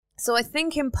So I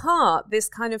think in part, this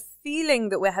kind of feeling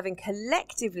that we're having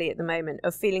collectively at the moment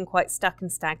of feeling quite stuck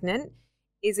and stagnant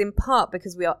is in part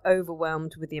because we are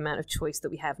overwhelmed with the amount of choice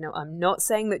that we have. Now, I'm not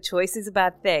saying that choice is a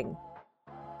bad thing.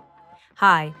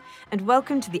 Hi, and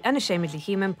welcome to the Unashamedly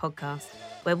Human podcast,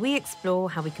 where we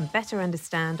explore how we can better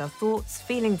understand our thoughts,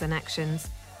 feelings and actions,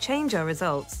 change our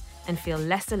results, and feel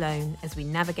less alone as we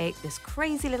navigate this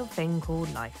crazy little thing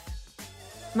called life.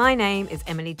 My name is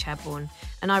Emily Chadbourne,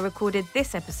 and I recorded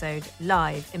this episode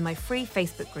live in my free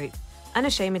Facebook group,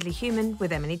 Unashamedly Human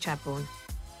with Emily Chadbourne.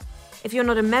 If you're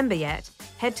not a member yet,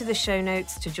 head to the show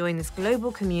notes to join this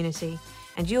global community,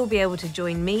 and you'll be able to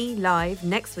join me live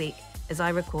next week as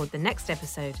I record the next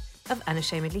episode of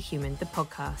Unashamedly Human, the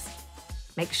podcast.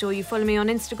 Make sure you follow me on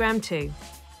Instagram too,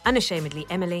 Unashamedly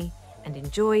Emily, and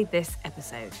enjoy this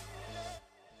episode.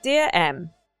 Dear Em,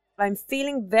 I'm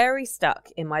feeling very stuck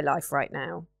in my life right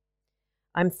now.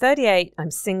 I'm 38, I'm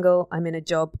single, I'm in a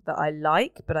job that I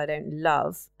like but I don't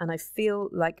love, and I feel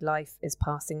like life is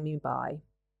passing me by.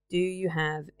 Do you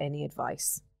have any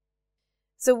advice?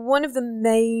 So one of the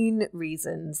main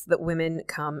reasons that women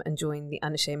come and join the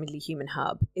Unashamedly Human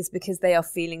Hub is because they are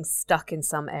feeling stuck in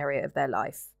some area of their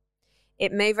life.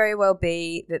 It may very well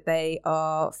be that they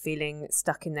are feeling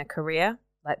stuck in their career,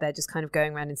 like they're just kind of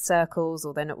going around in circles,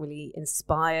 or they're not really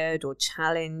inspired or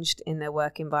challenged in their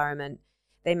work environment.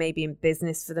 They may be in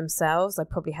business for themselves. I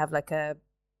probably have like a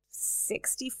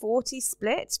 60-40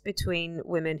 split between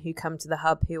women who come to the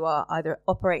hub who are either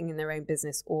operating in their own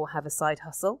business or have a side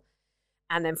hustle,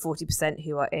 and then 40%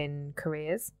 who are in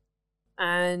careers.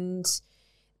 And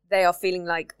they are feeling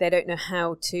like they don't know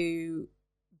how to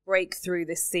break through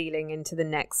this ceiling into the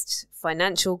next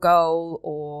financial goal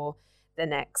or the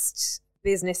next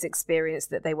business experience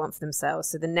that they want for themselves.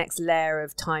 So the next layer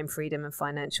of time freedom and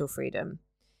financial freedom.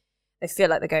 They feel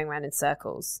like they're going around in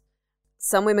circles.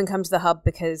 Some women come to the hub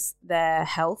because their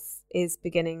health is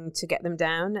beginning to get them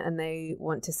down and they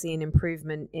want to see an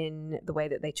improvement in the way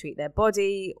that they treat their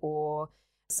body, or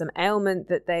some ailment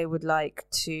that they would like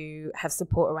to have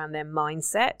support around their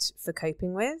mindset for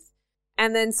coping with.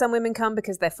 And then some women come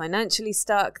because they're financially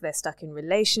stuck, they're stuck in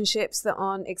relationships that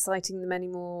aren't exciting them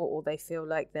anymore, or they feel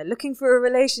like they're looking for a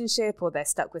relationship, or they're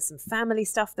stuck with some family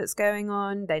stuff that's going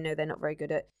on. They know they're not very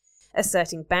good at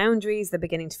asserting boundaries. They're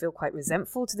beginning to feel quite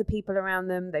resentful to the people around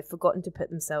them. They've forgotten to put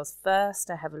themselves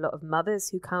first. I have a lot of mothers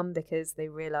who come because they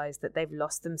realize that they've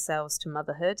lost themselves to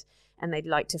motherhood and they'd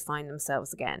like to find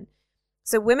themselves again.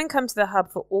 So women come to the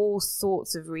hub for all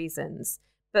sorts of reasons.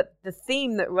 But the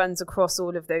theme that runs across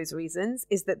all of those reasons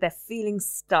is that they're feeling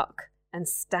stuck and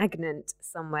stagnant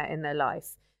somewhere in their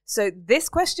life. So this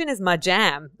question is my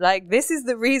jam. Like, this is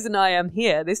the reason I am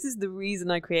here. This is the reason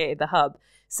I created the hub.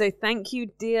 So thank you,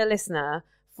 dear listener,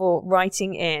 for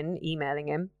writing in, emailing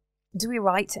him. Do we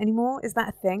write anymore? Is that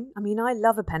a thing? I mean, I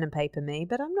love a pen and paper, me,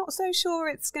 but I'm not so sure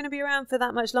it's going to be around for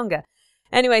that much longer.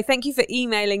 Anyway, thank you for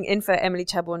emailing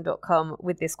info@emilychadbourne.com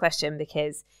with this question,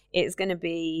 because it's going to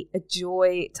be a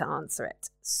joy to answer it.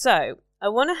 So I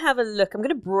want to have a look. I'm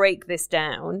going to break this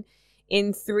down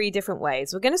in 3 different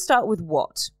ways. We're going to start with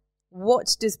what.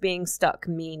 What does being stuck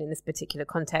mean in this particular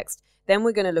context? Then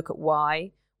we're going to look at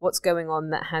why, what's going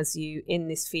on that has you in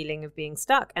this feeling of being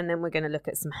stuck. And then we're going to look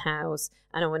at some hows.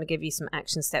 And I want to give you some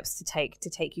action steps to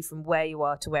take you from where you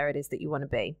are to where it is that you want to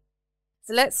be.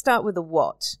 So let's start with the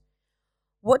what.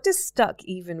 What does stuck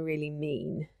even really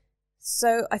mean?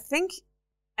 So I think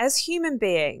as human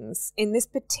beings in this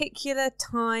particular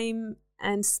time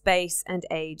and space and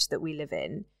age that we live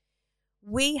in,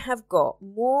 we have got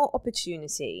more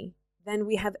opportunity than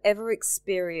we have ever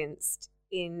experienced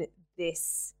in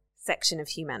this section of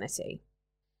humanity.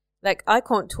 Like, I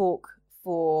can't talk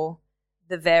for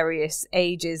the various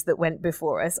ages that went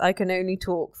before us. I can only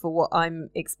talk for what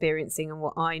I'm experiencing and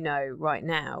what I know right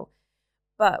now.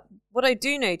 But what I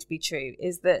do know to be true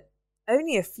is that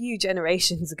only a few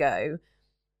generations ago,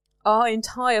 our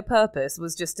entire purpose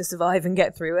was just to survive and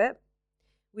get through it.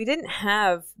 We didn't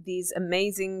have these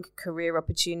amazing career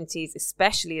opportunities,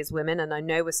 especially as women, and I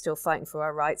know we're still fighting for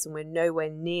our rights and we're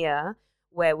nowhere near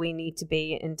where we need to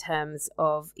be in terms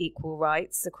of equal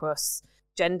rights across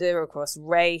gender, across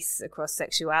race, across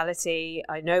sexuality.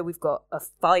 I know we've got a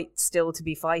fight still to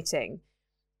be fighting,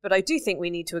 but I do think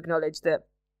we need to acknowledge that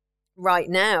right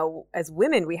now, as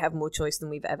women, we have more choice than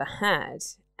we've ever had,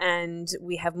 and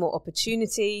we have more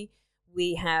opportunity.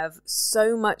 We have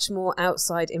so much more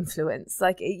outside influence.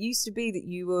 Like, it used to be that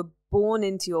you were born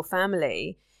into your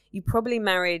family, you probably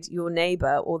married your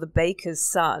neighbor or the baker's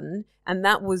son, and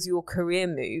that was your career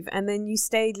move. And then you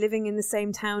stayed living in the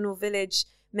same town or village,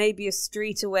 maybe a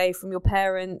street away from your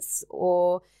parents,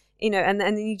 or and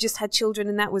then you just had children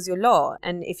and that was your lot.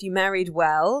 And if you married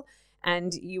well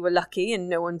and you were lucky and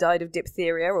no one died of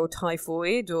diphtheria or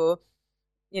typhoid or,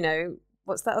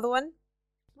 what's that other one?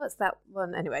 What's that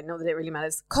one? Anyway, not that it really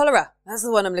matters. Cholera. That's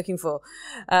the one I'm looking for.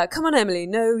 Come on, Emily,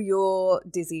 know your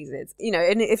diseases.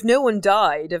 And if no one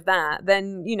died of that,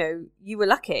 then, you were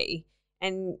lucky.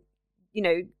 And,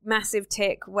 massive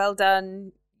tick, well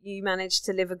done. You managed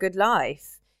to live a good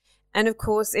life. And of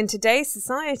course, in today's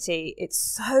society, it's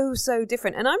so, so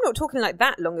different. And I'm not talking like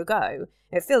that long ago.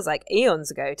 It feels like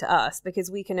eons ago to us because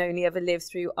we can only ever live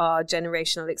through our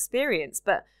generational experience.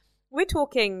 But we're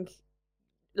talking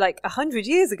like 100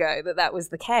 years ago that was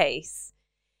the case.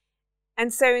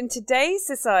 And so in today's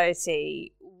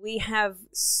society, we have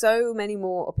so many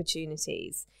more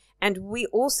opportunities. And we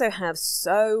also have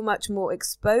so much more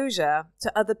exposure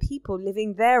to other people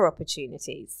living their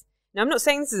opportunities. Now, I'm not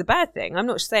saying this is a bad thing. I'm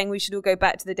not saying we should all go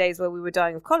back to the days where we were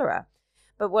dying of cholera.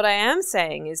 But what I am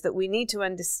saying is that we need to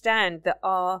understand that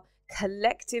our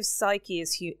collective psyche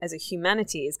as a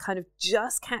humanity is kind of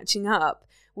just catching up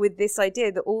with this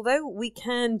idea that although we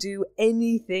can do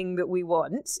anything that we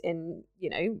want,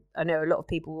 I know a lot of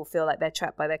people will feel like they're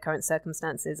trapped by their current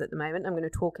circumstances at the moment. I'm going to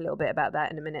talk a little bit about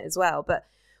that in a minute as well. But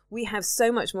we have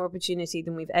so much more opportunity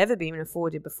than we've ever been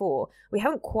afforded before. We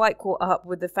haven't quite caught up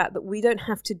with the fact that we don't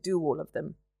have to do all of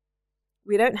them.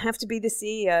 We don't have to be the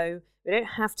CEO. We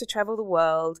don't have to travel the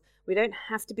world. We don't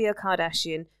have to be a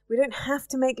Kardashian. We don't have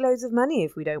to make loads of money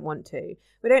if we don't want to.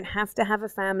 We don't have to have a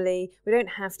family. We don't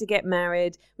have to get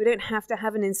married. We don't have to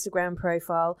have an Instagram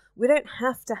profile. We don't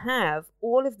have to have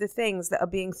all of the things that are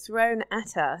being thrown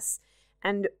at us.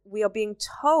 And we are being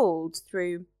told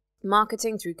through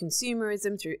marketing, through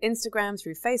consumerism, through Instagram,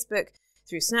 through Facebook,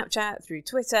 through Snapchat, through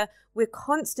Twitter. We're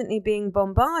constantly being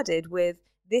bombarded with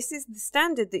this is the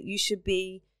standard that you should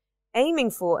be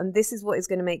aiming for, and this is what is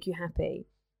going to make you happy.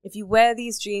 If you wear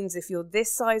these jeans, if you're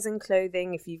this size in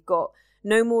clothing, if you've got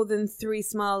no more than 3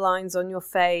 smile lines on your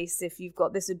face, if you've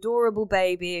got this adorable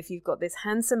baby, if you've got this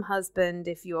handsome husband,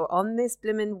 if you're on this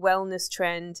blimmin' wellness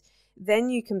trend,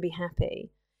 then you can be happy.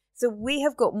 So we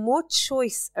have got more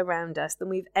choice around us than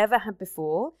we've ever had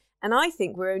before. And I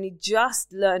think we're only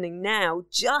just learning now,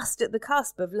 just at the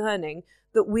cusp of learning,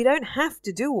 that we don't have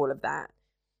to do all of that.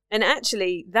 And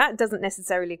actually, that doesn't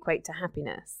necessarily equate to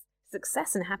happiness.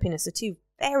 Success and happiness are two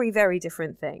very, very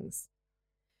different things.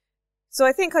 So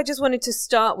I think I just wanted to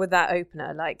start with that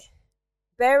opener.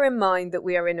 Bear in mind that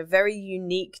we are in a very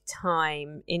unique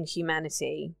time in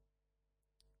humanity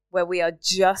where we are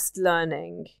just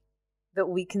learning that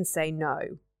we can say no.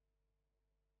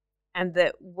 And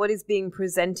that what is being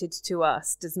presented to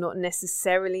us does not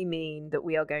necessarily mean that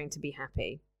we are going to be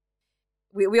happy.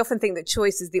 We often think that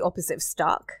choice is the opposite of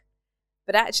stuck.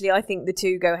 But actually, I think the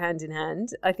two go hand in hand.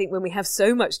 I think when we have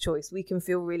so much choice, we can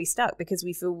feel really stuck because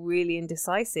we feel really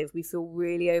indecisive. We feel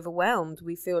really overwhelmed.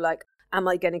 We feel like, am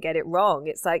I going to get it wrong?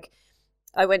 It's like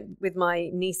I went with my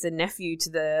niece and nephew to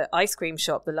the ice cream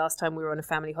shop the last time we were on a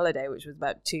family holiday, which was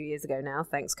about 2 years ago now.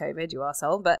 Thanks, COVID, you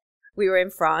arsehole. But we were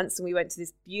in France and we went to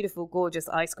this beautiful, gorgeous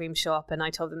ice cream shop, and I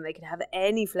told them they could have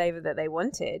any flavor that they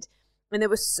wanted. And there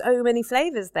were so many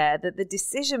flavors there that the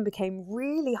decision became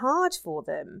really hard for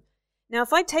them. Now,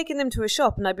 if I'd taken them to a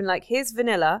shop and I'd been like, here's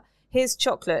vanilla, here's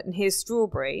chocolate, and here's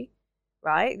strawberry,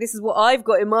 right? This is what I've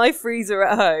got in my freezer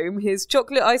at home. Here's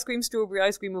chocolate ice cream, strawberry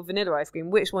ice cream, or vanilla ice cream.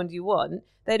 Which one do you want?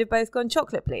 They'd have both gone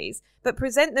chocolate, please. But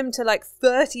present them to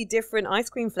 30 different ice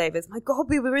cream flavors. My God,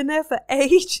 we were in there for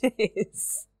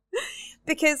ages.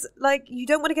 Because, you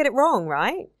don't want to get it wrong,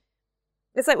 right?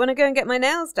 It's like when I go and get my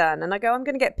nails done and I go, I'm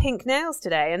going to get pink nails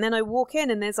today. And then I walk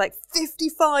in and there's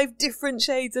 55 different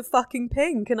shades of fucking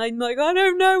pink. And I'm like, I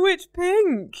don't know which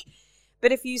pink.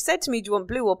 But if you said to me, do you want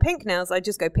blue or pink nails? I'd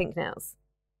just go pink nails.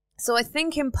 So I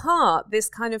think in part, this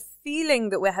kind of feeling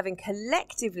that we're having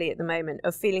collectively at the moment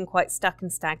of feeling quite stuck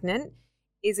and stagnant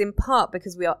is in part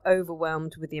because we are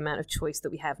overwhelmed with the amount of choice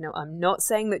that we have. Now, I'm not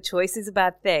saying that choice is a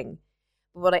bad thing.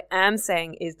 But what I am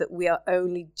saying is that we are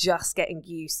only just getting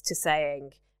used to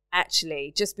saying,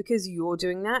 actually, just because you're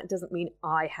doing that doesn't mean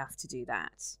I have to do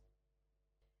that.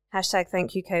 Hashtag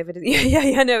thank you, COVID.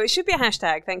 Yeah, no, it should be a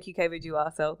hashtag. Thank you, COVID, you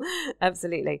arsehole.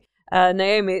 Absolutely.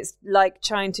 Naomi, it's like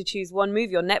trying to choose one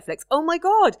movie on Netflix. Oh my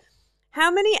God.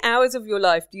 How many hours of your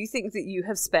life do you think that you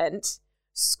have spent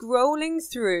scrolling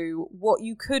through what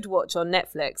you could watch on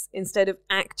Netflix instead of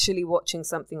actually watching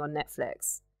something on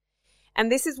Netflix? And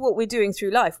this is what we're doing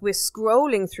through life. We're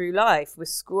scrolling through life. We're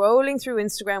scrolling through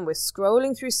Instagram. We're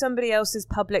scrolling through somebody else's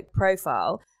public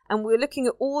profile. And we're looking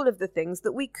at all of the things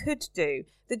that we could do,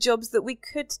 the jobs that we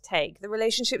could take, the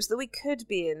relationships that we could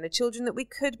be in, the children that we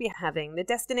could be having, the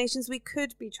destinations we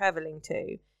could be traveling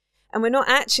to. And we're not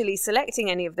actually selecting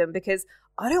any of them because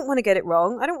I don't want to get it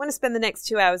wrong. I don't want to spend the next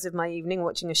 2 hours of my evening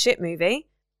watching a shit movie.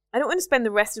 I don't want to spend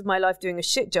the rest of my life doing a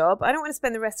shit job. I don't want to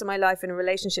spend the rest of my life in a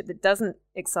relationship that doesn't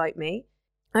excite me.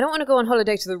 I don't want to go on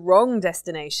holiday to the wrong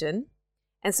destination.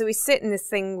 And so we sit in this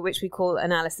thing which we call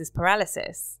analysis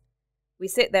paralysis. We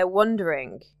sit there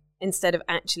wondering instead of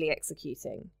actually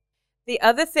executing. The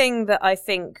other thing that I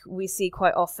think we see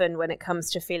quite often when it comes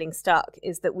to feeling stuck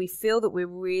is that we feel that we're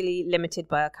really limited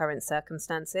by our current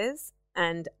circumstances,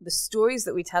 and the stories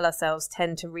that we tell ourselves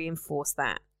tend to reinforce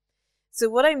that. So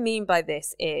what I mean by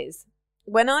this is,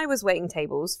 when I was waiting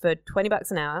tables for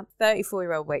 $20 an hour,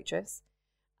 34-year-old waitress,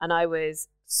 and I was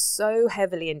so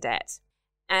heavily in debt,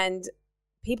 and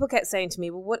people kept saying to me,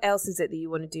 well, what else is it that you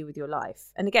want to do with your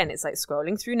life? And again, it's like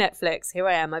scrolling through Netflix. Here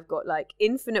I am. I've got like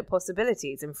infinite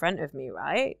possibilities in front of me,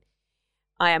 right?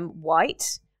 I am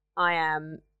white. I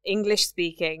am English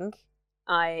speaking.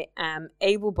 I am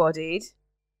able-bodied.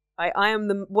 I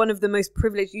am one of the most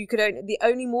privileged. The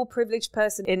only more privileged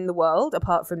person in the world,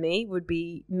 apart from me, would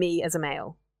be me as a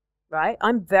male, right?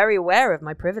 I'm very aware of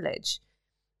my privilege.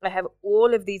 I have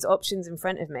all of these options in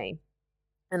front of me.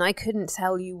 And I couldn't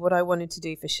tell you what I wanted to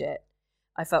do for shit.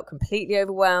 I felt completely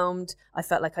overwhelmed. I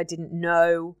felt like I didn't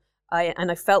know.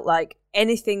 I felt like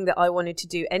anything that I wanted to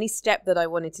do, any step that I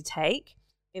wanted to take,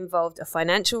 involved a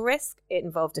financial risk. It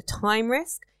involved a time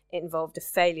risk. It involved a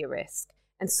failure risk.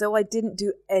 And so I didn't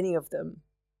do any of them.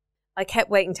 I kept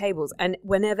waiting tables. And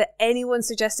whenever anyone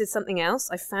suggested something else,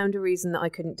 I found a reason that I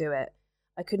couldn't do it.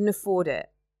 I couldn't afford it.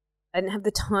 I didn't have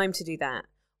the time to do that.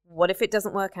 What if it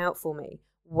doesn't work out for me?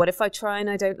 What if I try and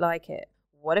I don't like it?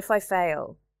 What if I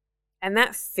fail? And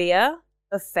that fear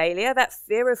of failure, that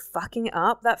fear of fucking it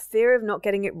up, that fear of not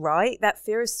getting it right, that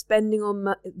fear of spending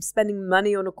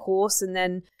money on a course and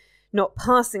then not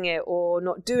passing it, or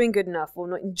not doing good enough, or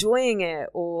not enjoying it,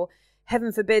 or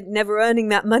heaven forbid, never earning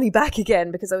that money back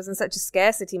again, because I was in such a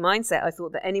scarcity mindset. I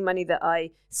thought that any money that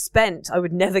I spent, I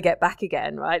would never get back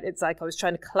again, right? It's like I was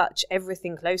trying to clutch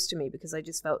everything close to me because I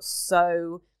just felt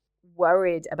so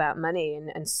worried about money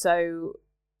and so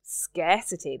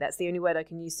scarcity. That's the only word I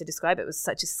can use to describe it. It was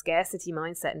such a scarcity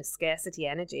mindset and a scarcity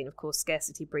energy. And of course,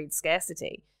 scarcity breeds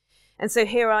scarcity. And so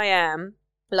here I am,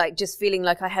 like just feeling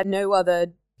like I had no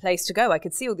other place to go. I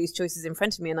could see all these choices in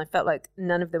front of me and I felt like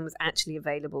none of them was actually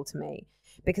available to me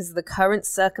because of the current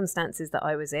circumstances that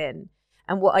I was in.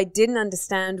 And what I didn't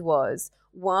understand was,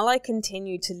 while I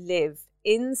continued to live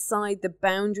inside the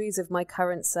boundaries of my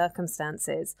current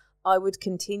circumstances, I would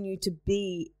continue to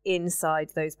be inside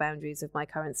those boundaries of my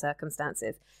current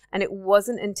circumstances. And it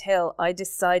wasn't until I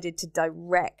decided to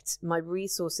direct my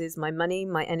resources, my money,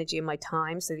 my energy, and my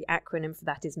time. So the acronym for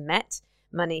that is MET,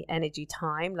 money, energy,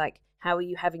 time. Like, how are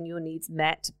you having your needs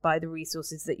met by the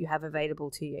resources that you have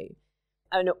available to you?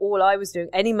 And all I was doing,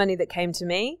 any money that came to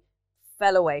me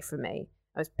fell away from me.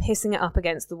 I was pissing it up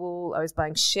against the wall. I was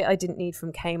buying shit I didn't need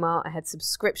from Kmart. I had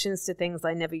subscriptions to things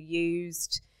I never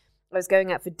used. I was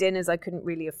going out for dinners I couldn't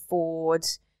really afford.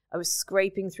 I was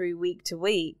scraping through week to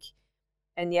week.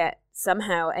 And yet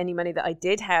somehow any money that I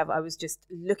did have, I was just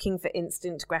looking for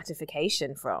instant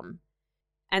gratification from.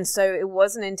 And so it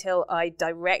wasn't until I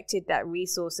directed that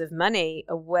resource of money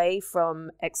away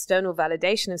from external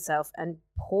validation of self and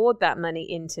poured that money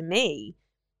into me,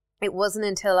 it wasn't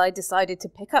until I decided to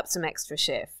pick up some extra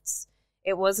shifts.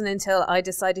 It wasn't until I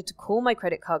decided to call my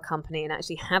credit card company and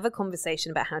actually have a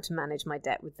conversation about how to manage my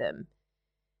debt with them.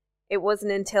 It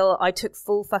wasn't until I took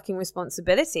full fucking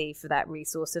responsibility for that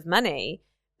resource of money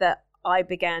that I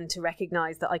began to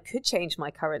recognize that I could change my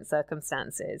current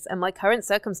circumstances. And my current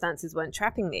circumstances weren't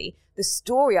trapping me. The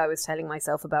story I was telling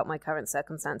myself about my current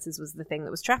circumstances was the thing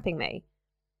that was trapping me.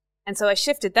 And so I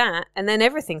shifted that, and then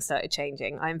everything started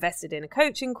changing. I invested in a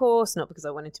coaching course, not because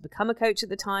I wanted to become a coach at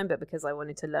the time, but because I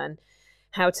wanted to learn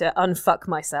how to unfuck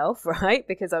myself, right?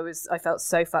 Because I felt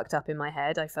so fucked up in my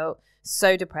head. I felt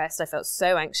so depressed. I felt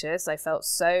so anxious. I felt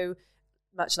so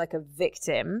much like a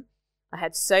victim. I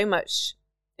had so much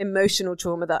emotional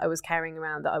trauma that I was carrying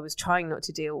around that I was trying not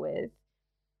to deal with.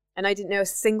 And I didn't know a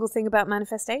single thing about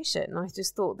manifestation. I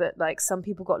just thought that like some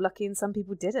people got lucky and some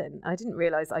people didn't. I didn't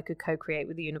realize I could co-create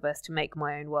with the universe to make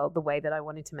my own world the way that I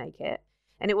wanted to make it.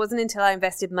 And it wasn't until I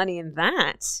invested money in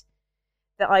that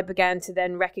I began to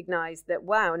then recognize that,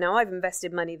 wow, now I've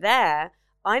invested money there.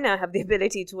 I now have the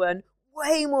ability to earn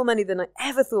way more money than I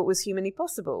ever thought was humanly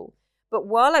possible. But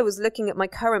while I was looking at my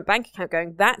current bank account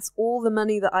going, that's all the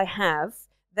money that I have.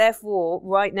 Therefore,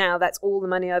 right now, that's all the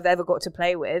money I've ever got to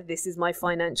play with. This is my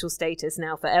financial status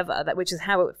now forever, which is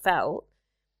how it felt.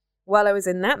 While I was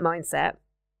in that mindset,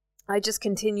 I just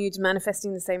continued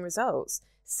manifesting the same results.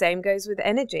 Same goes with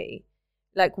energy.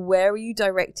 Like, where are you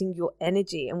directing your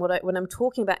energy? And when I'm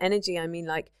talking about energy, I mean,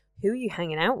 like, who are you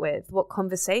hanging out with? What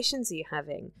conversations are you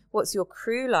having? What's your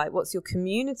crew like? What's your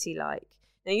community like?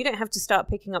 Now, you don't have to start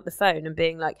picking up the phone and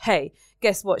being like, hey,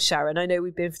 guess what, Sharon? I know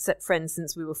we've been friends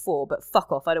since we were 4, but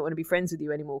fuck off. I don't want to be friends with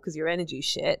you anymore because your energy's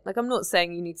shit. Like, I'm not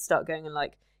saying you need to start going and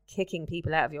like kicking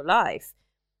people out of your life.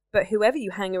 But whoever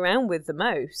you hang around with the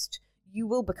most, you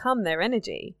will become their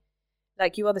energy.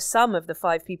 Like, you are the sum of the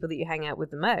 5 people that you hang out with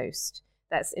the most.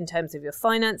 That's in terms of your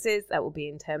finances. That will be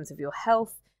in terms of your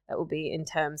health. That will be in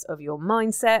terms of your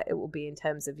mindset. It will be in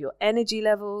terms of your energy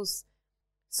levels.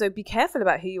 So be careful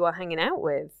about who you are hanging out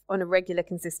with on a regular,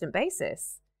 consistent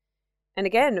basis. And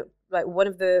again, like, one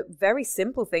of the very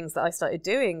simple things that I started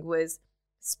doing was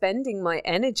spending my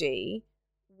energy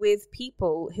with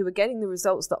people who were getting the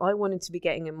results that I wanted to be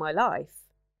getting in my life.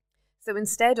 So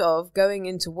instead of going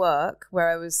into work where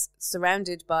I was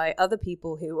surrounded by other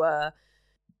people who were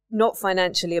not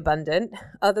financially abundant,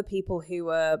 other people who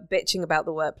were bitching about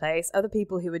the workplace, other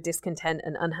people who were discontent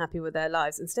and unhappy with their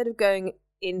lives, instead of going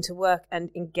into work and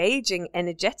engaging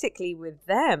energetically with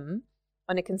them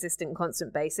on a consistent,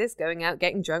 constant basis, going out,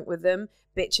 getting drunk with them,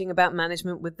 bitching about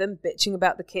management with them, bitching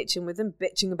about the kitchen with them,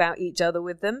 bitching about each other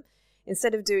with them.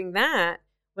 Instead of doing that,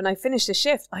 when I finished a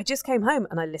shift, I just came home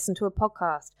and I listened to a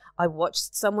podcast. I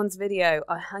watched someone's video.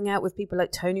 I hung out with people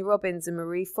like Tony Robbins and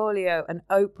Marie Forleo and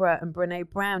Oprah and Brené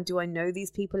Brown. Do I know these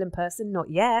people in person?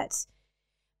 Not yet.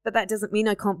 But that doesn't mean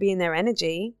I can't be in their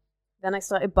energy. Then I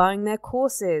started buying their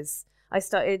courses. I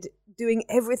started doing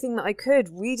everything that I could,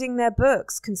 reading their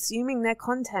books, consuming their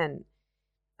content.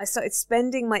 I started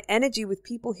spending my energy with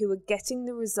people who were getting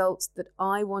the results that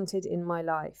I wanted in my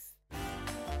life.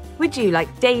 Would you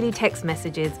like daily text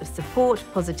messages of support,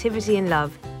 positivity and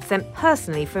love sent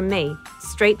personally from me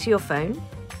straight to your phone?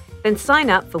 Then sign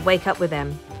up for Wake Up With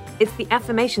Em. It's the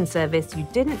affirmation service you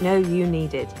didn't know you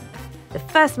needed. The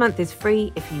first month is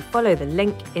free if you follow the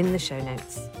link in the show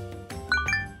notes.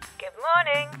 Good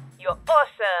morning. You're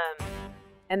awesome.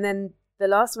 And then the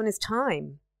last one is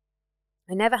time.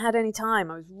 I never had any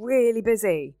time. I was really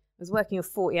busy. I was working a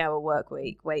 40-hour work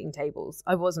week, waiting tables.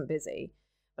 I wasn't busy,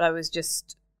 but I was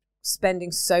just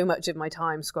spending so much of my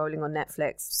time scrolling on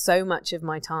Netflix, so much of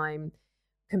my time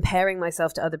comparing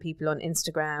myself to other people on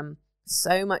Instagram,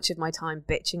 so much of my time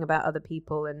bitching about other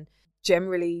people and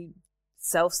generally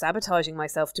self-sabotaging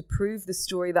myself to prove the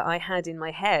story that I had in my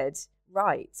head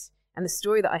right. And the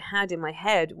story that I had in my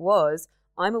head was,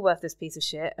 I'm a worthless piece of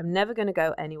shit. I'm never going to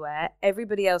go anywhere.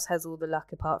 Everybody else has all the luck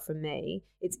apart from me.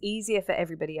 It's easier for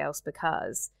everybody else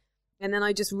because. And then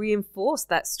I just reinforced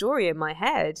that story in my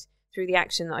head through the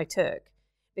action that I took.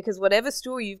 Because whatever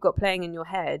story you've got playing in your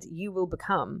head, you will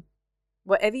become.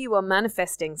 Whatever you are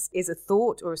manifesting is a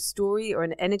thought or a story or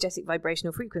an energetic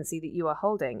vibrational frequency that you are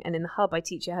holding. And in the hub, I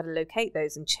teach you how to locate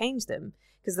those and change them.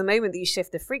 Because the moment that you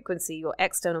shift the frequency, your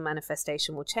external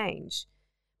manifestation will change.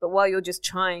 But while you're just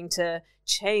trying to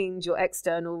change your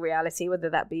external reality, whether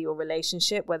that be your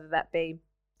relationship, whether that be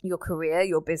your career,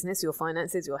 your business, your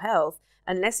finances, your health,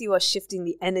 unless you are shifting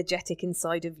the energetic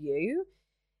inside of you,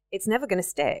 it's never going to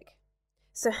stick.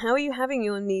 So how are you having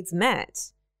your needs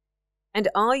met? And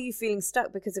are you feeling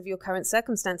stuck because of your current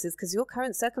circumstances? Because your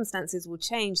current circumstances will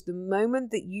change the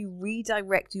moment that you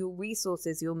redirect your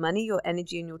resources, your money, your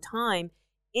energy, and your time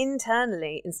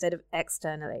internally instead of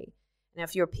externally. Now,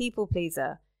 if you're a people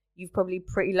pleaser, you're probably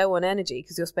pretty low on energy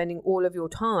because you're spending all of your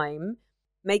time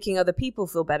making other people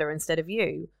feel better instead of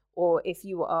you. Or if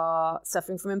you are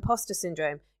suffering from imposter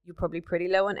syndrome, you're probably pretty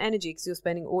low on energy because you're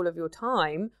spending all of your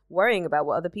time worrying about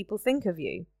what other people think of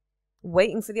you,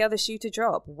 waiting for the other shoe to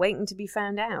drop, waiting to be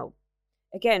found out.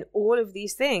 Again, all of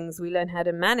these things we learn how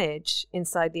to manage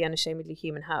inside the Unashamedly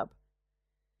Human Hub.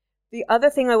 The other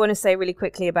thing I want to say really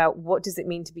quickly about what does it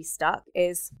mean to be stuck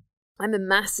is I'm a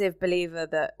massive believer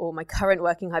that, or my current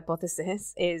working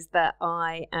hypothesis is that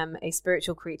I am a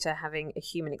spiritual creature having a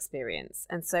human experience.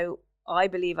 And so I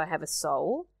believe I have a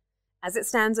soul. As it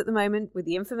stands at the moment, with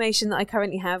the information that I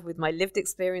currently have, with my lived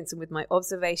experience and with my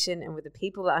observation and with the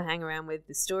people that I hang around with,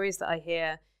 the stories that I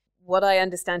hear, what I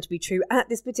understand to be true at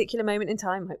this particular moment in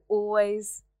time, I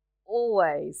always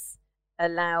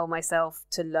allow myself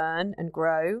to learn and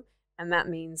grow. And that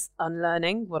means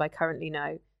unlearning what I currently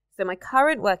know. So my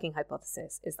current working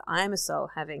hypothesis is that I am a soul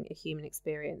having a human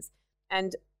experience.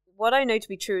 And what I know to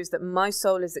be true is that my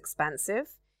soul is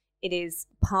expansive. It is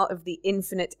part of the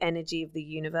infinite energy of the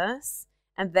universe,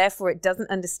 and therefore it doesn't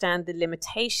understand the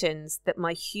limitations that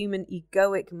my human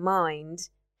egoic mind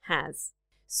has.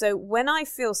 So when I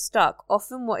feel stuck,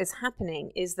 often what is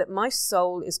happening is that my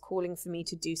soul is calling for me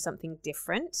to do something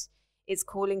different. It's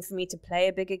calling for me to play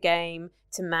a bigger game,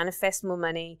 to manifest more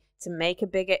money, to make a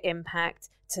bigger impact,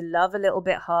 to love a little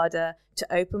bit harder,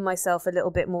 to open myself a little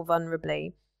bit more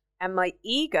vulnerably. And my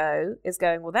ego is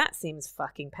going, well, that seems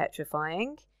fucking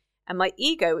petrifying. And my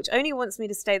ego, which only wants me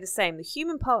to stay the same, the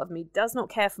human part of me does not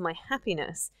care for my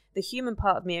happiness. The human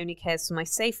part of me only cares for my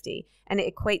safety. And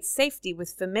it equates safety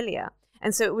with familiar.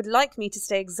 And so it would like me to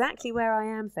stay exactly where I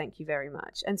am, thank you very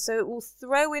much. And so it will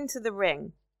throw into the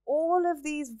ring all of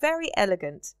these very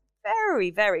elegant, very,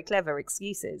 very clever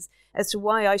excuses as to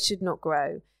why I should not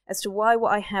grow, as to why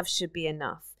what I have should be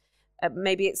enough.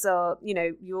 Maybe it's,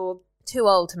 you're too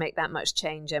old to make that much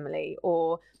change, Emily,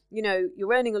 or,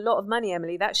 you're earning a lot of money,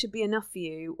 Emily, that should be enough for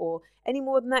you, or any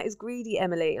more than that is greedy,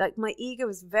 Emily. Like, my ego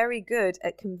is very good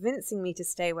at convincing me to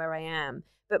stay where I am.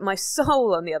 But my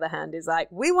soul, on the other hand, is like,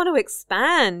 we want to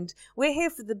expand. We're here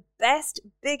for the best,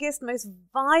 biggest, most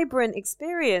vibrant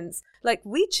experience. Like,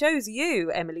 we chose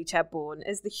you, Emily Chadbourne,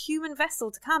 as the human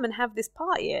vessel to come and have this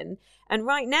party in. And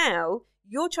right now,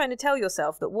 you're trying to tell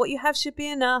yourself that what you have should be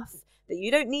enough, that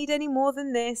you don't need any more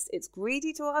than this. It's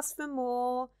greedy to ask for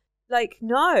more. Like,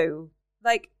 no.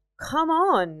 Like, come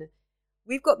on.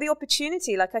 We've got the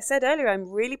opportunity. Like I said earlier, I'm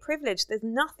really privileged. There's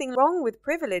nothing wrong with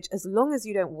privilege as long as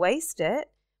you don't waste it.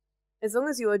 As long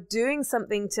as you are doing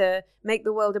something to make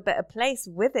the world a better place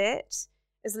with it.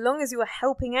 As long as you are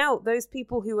helping out those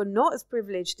people who are not as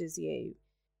privileged as you.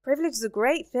 Privilege is a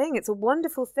great thing. It's a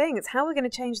wonderful thing. It's how we're going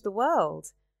to change the world.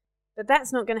 But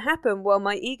that's not going to happen while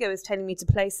my ego is telling me to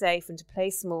play safe and to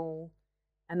play small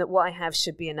and that what I have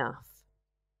should be enough.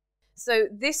 So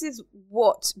this is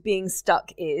what being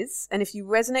stuck is. And if you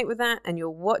resonate with that and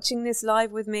you're watching this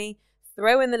live with me,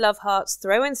 throw in the love hearts,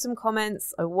 throw in some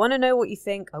comments. I want to know what you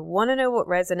think. I want to know what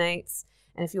resonates.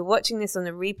 And if you're watching this on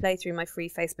the replay through my free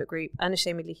Facebook group,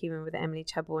 Unashamedly Human with Emily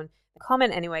Chadbourne,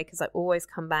 comment anyway, because I always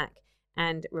come back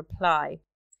and reply.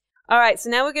 All right, so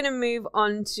now we're going to move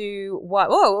on to what?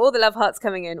 Whoa, all the love hearts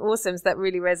coming in. Awesome. So that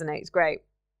really resonates. Great.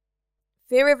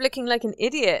 Fear of looking like an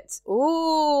idiot.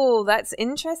 Oh, that's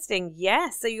interesting.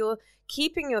 Yes. So you're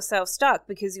keeping yourself stuck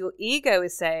because your ego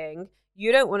is saying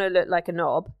you don't want to look like a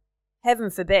knob.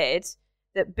 Heaven forbid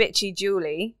that bitchy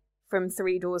Julie from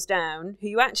 3 Doors Down, who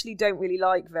you actually don't really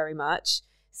like very much,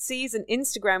 sees an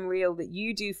Instagram reel that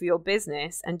you do for your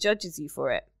business and judges you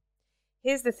for it.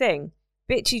 Here's the thing.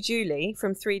 Bitchy Julie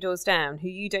from 3 Doors Down, who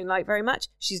you don't like very much,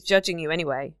 she's judging you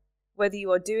anyway. Whether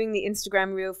you are doing the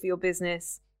Instagram reel for your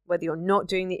business, whether you're not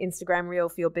doing the Instagram reel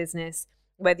for your business,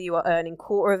 whether you are earning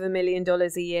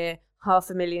 $250,000 a year,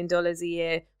 $500,000 a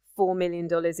year, $4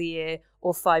 million a year,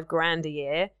 or $5,000 a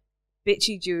year,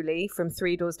 bitchy Julie from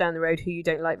 3 Doors Down the road, who you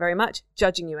don't like very much,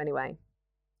 judging you anyway.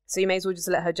 So you may as well just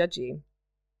let her judge you.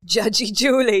 Judgy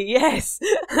Julie, yes.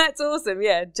 That's awesome.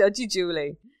 Yeah, judgy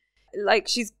Julie. Like,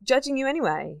 she's judging you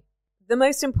anyway. The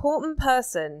most important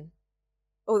person,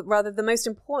 or rather the most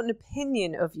important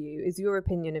opinion of you is your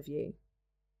opinion of you.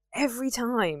 Every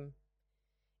time.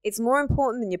 It's more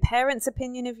important than your parents'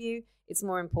 opinion of you. It's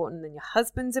more important than your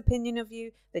husband's opinion of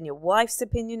you, than your wife's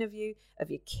opinion of you, of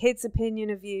your kids' opinion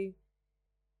of you.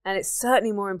 And it's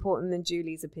certainly more important than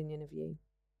Julie's opinion of you.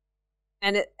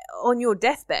 And on your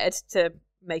deathbed, to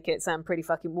make it sound pretty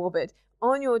fucking morbid,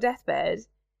 on your deathbed,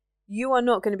 you are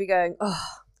not going to be going, oh,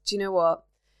 do you know what?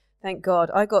 Thank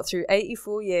God I got through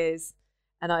 84 years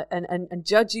and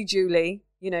judgy Julie,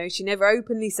 she never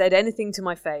openly said anything to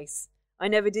my face. I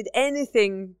never did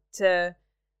anything to,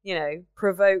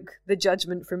 provoke the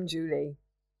judgment from Julie.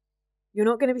 You're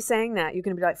not going to be saying that. You're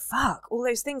going to be like, fuck, all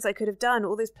those things I could have done,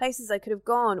 all those places I could have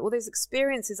gone, all those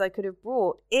experiences I could have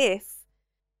brought if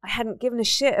I hadn't given a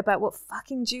shit about what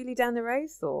fucking Julie down the road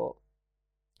thought.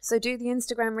 So do the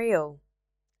Instagram reel.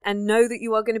 And know that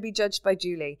you are going to be judged by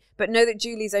Julie. But know that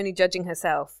Julie's only judging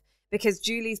herself. Because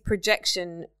Julie's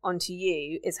projection onto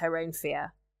you is her own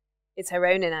fear. It's her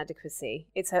own inadequacy.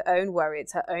 It's her own worry.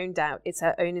 It's her own doubt. It's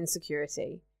her own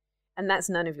insecurity. And that's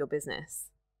none of your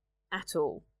business. At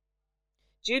all.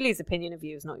 Julie's opinion of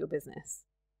you is not your business.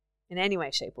 In any way,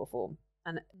 shape or form.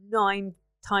 And 9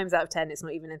 times out of 10, it's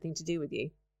not even anything to do with you.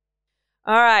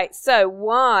 All right. So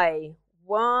why?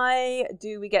 Why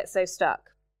do we get so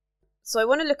stuck? So I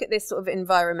want to look at this sort of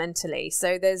environmentally.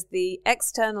 So there's the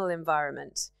external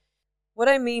environment. What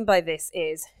I mean by this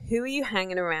is, who are you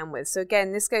hanging around with? So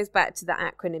again, this goes back to the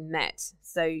acronym MET.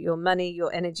 So your money,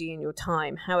 your energy, and your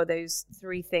time. How are those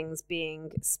 3 things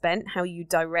being spent? How are you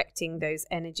directing those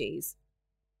energies?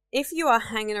 If you are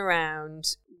hanging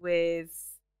around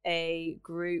with a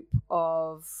group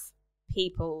of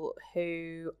people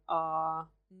who are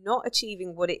not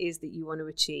achieving what it is that you want to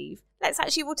achieve.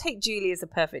 We'll take Julie as a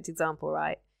perfect example,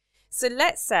 right? So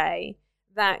let's say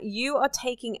that you are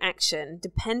taking action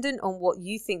dependent on what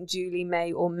you think Julie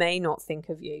may or may not think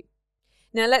of you.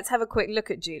 Now, let's have a quick look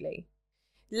at Julie.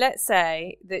 Let's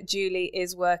say that Julie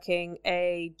is working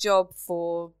a job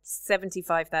for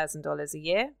 $75,000 a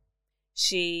year.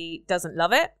 She doesn't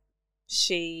love it.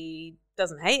 She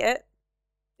doesn't hate it.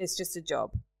 It's just a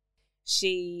job.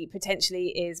 She potentially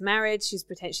is married. She's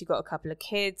potentially got a couple of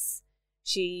kids.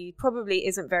 She probably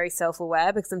isn't very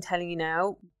self-aware, because I'm telling you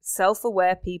now,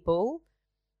 self-aware people,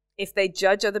 if they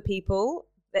judge other people,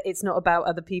 it's not about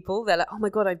other people. They're like, oh my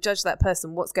God, I've judged that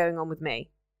person. What's going on with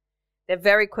me? They're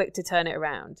very quick to turn it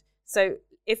around. So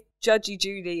if Judgy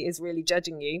Julie is really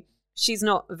judging you, she's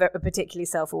not a particularly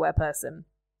self-aware person,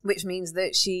 which means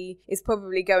that she is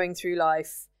probably going through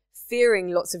life fearing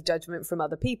lots of judgment from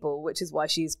other people, which is why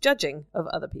she's judging of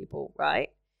other people, right?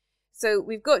 So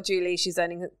we've got Julie. She's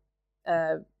earning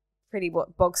pretty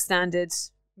bog standard,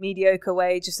 mediocre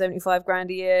wage of 75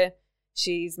 grand a year.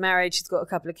 She's married. She's got a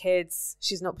couple of kids.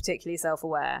 She's not particularly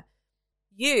self-aware.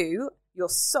 Your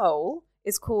soul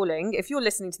is calling. If you're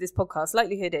listening to this podcast,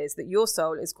 likelihood is that your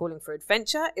soul is calling for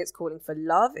adventure. It's calling for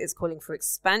love. It's calling for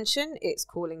expansion. It's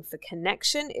calling for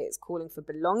connection. It's calling for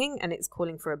belonging, and it's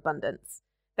calling for abundance.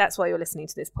 That's why you're listening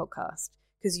to this podcast,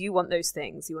 because you want those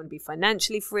things. You want to be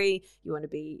financially free. You want to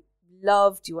be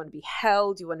loved. You want to be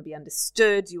held. You want to be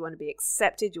understood. You want to be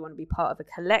accepted. You want to be part of a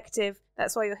collective.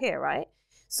 That's why you're here, right?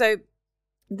 So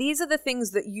these are the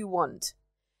things that you want.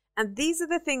 And these are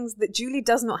the things that Julie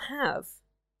does not have.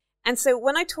 And so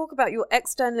when I talk about your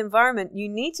external environment, you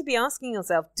need to be asking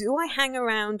yourself, do I hang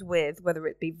around with, whether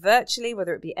it be virtually,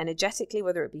 whether it be energetically,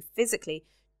 whether it be physically,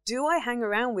 do I hang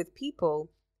around with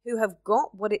people who have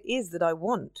got what it is that I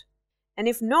want? And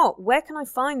if not, where can I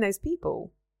find those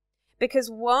people? Because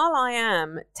while I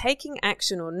am taking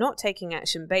action or not taking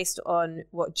action based on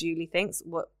what Julie thinks,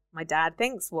 what my dad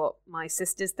thinks, what my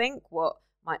sisters think, what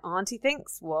my auntie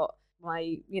thinks, what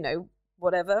my,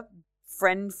 whatever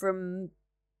friend from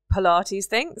Pilates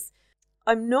thinks,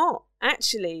 I'm not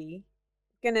actually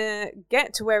going to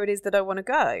get to where it is that I want to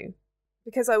go,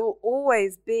 because I will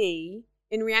always be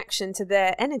in reaction to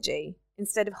their energy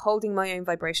instead of holding my own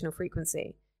vibrational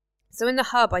frequency. So in the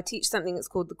hub, I teach something that's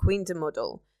called the Queendom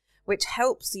model, which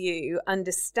helps you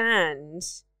understand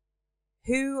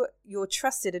who your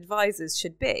trusted advisors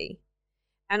should be.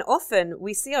 And often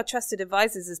we see our trusted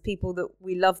advisors as people that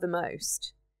we love the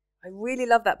most. I really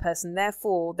love that person.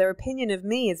 Therefore, their opinion of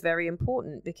me is very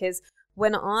important, because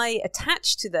when I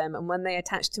attach to them and when they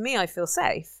attach to me, I feel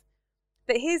safe.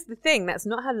 But here's the thing, that's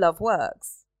not how love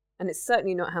works. And it's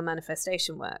certainly not how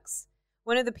manifestation works.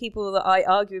 One of the people that I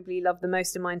arguably love the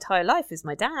most in my entire life is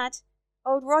my dad.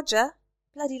 Old Roger,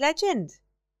 bloody legend.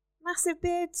 Massive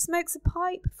beard, smokes a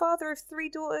pipe, father of 3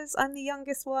 daughters. I'm the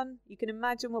youngest one. You can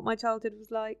imagine what my childhood was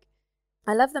like.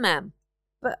 I love the man,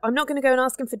 but I'm not going to go and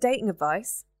ask him for dating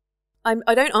advice.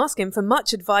 I don't ask him for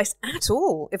much advice at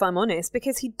all, if I'm honest,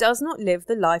 because he does not live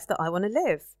the life that I want to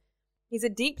live. He's a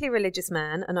deeply religious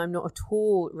man, and I'm not at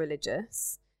all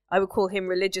religious. I would call him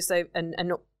religious and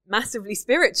not massively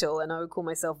spiritual, and I would call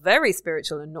myself very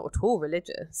spiritual and not at all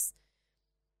religious.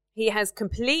 He has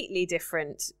completely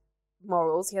different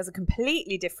morals. He has a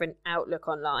completely different outlook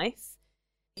on life.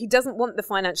 He doesn't want the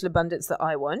financial abundance that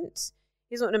I want.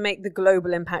 He doesn't want to make the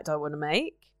global impact I want to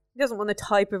make. He doesn't want the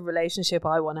type of relationship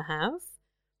I want to have.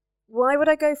 Why would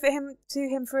I go to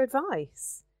him for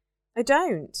advice? I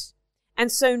don't.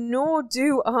 And so nor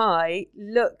do I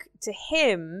look to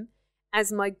him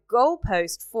as my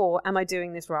goalpost for, am I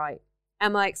doing this right?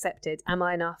 Am I accepted? Am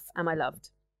I enough? Am I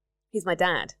loved? He's my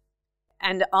dad.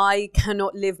 And I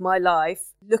cannot live my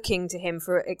life looking to him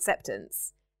for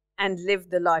acceptance and live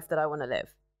the life that I want to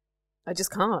live. I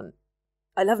just can't.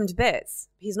 I love him to bits.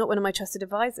 He's not one of my trusted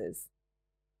advisors.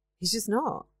 He's just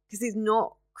not, because he's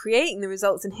not creating the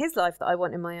results in his life that I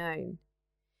want in my own.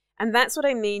 And that's what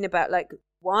I mean about, like,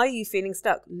 why are you feeling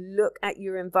stuck? Look at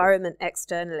your environment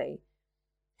externally.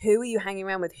 Who are you hanging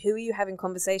around with? Who are you having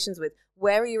conversations with?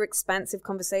 Where are your expansive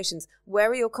conversations?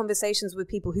 Where are your conversations with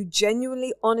people who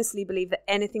genuinely, honestly believe that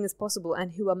anything is possible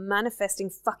and who are manifesting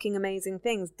fucking amazing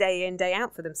things day in, day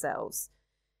out for themselves?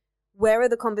 Where are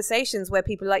the conversations where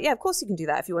people are like, yeah, of course you can do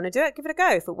that. If you want to do it, give it a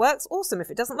go. If it works, awesome. If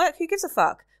it doesn't work, who gives a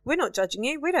fuck? We're not judging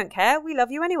you. We don't care. We love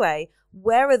you anyway.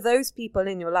 Where are those people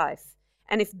in your life?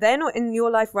 And if they're not in your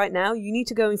life right now, you need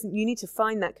to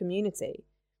find that community.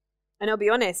 And I'll be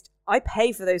honest, I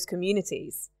pay for those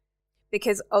communities,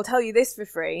 because I'll tell you this for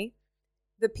free.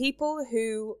 The people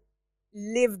who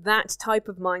live that type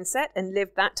of mindset and live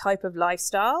that type of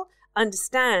lifestyle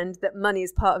understand that money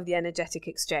is part of the energetic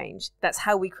exchange. That's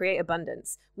how we create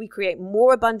abundance. We create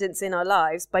more abundance in our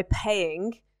lives by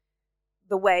paying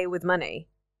the way with money.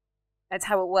 That's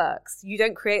how it works. You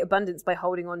don't create abundance by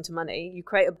holding on to money. You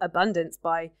create abundance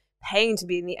by paying to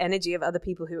be in the energy of other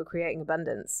people who are creating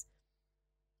abundance.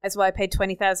 That's why I paid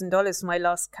 $20,000 for my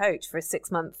last coach for a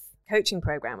 6-month coaching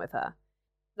program with her.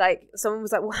 Like, someone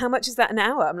was like, well, how much is that an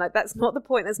hour? I'm like, that's not the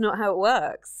point. That's not how it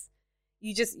works.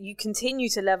 You continue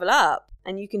to level up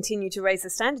and you continue to raise the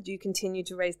standard. You continue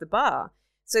to raise the bar.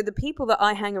 So the people that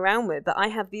I hang around with, that I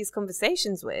have these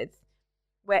conversations with,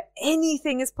 where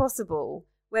anything is possible,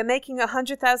 where making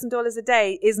 $100,000 a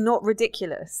day is not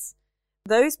ridiculous.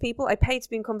 Those people, I pay to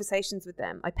be in conversations with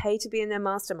them. I pay to be in their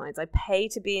masterminds. I pay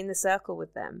to be in the circle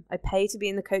with them. I pay to be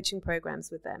in the coaching programs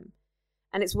with them.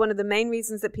 And it's one of the main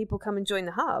reasons that people come and join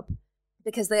the hub,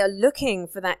 because they are looking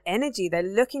for that energy. They're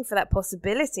looking for that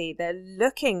possibility. They're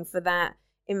looking for that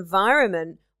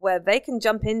environment where they can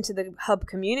jump into the hub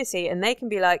community and they can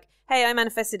be like, hey, I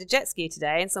manifested a jet ski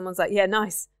today. And someone's like, yeah,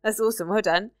 nice. That's awesome. Well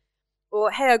done.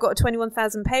 Or, hey, I got a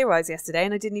 21,000 pay rise yesterday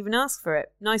and I didn't even ask for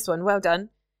it. Nice one. Well done.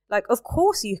 Like, of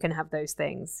course you can have those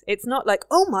things. It's not like,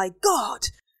 oh my God,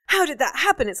 how did that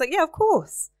happen? It's like, yeah, of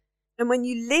course. And when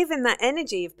you live in that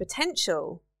energy of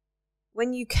potential,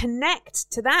 when you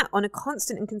connect to that on a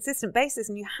constant and consistent basis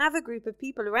and you have a group of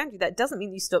people around you, that doesn't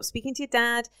mean you stop speaking to your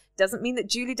dad, doesn't mean that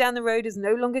Julie down the road is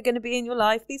no longer going to be in your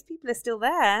life. These people are still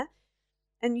there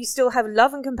and you still have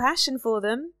love and compassion for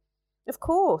them. Of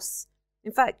course.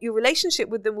 In fact, your relationship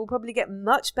with them will probably get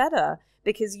much better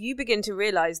because you begin to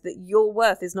realize that your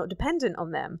worth is not dependent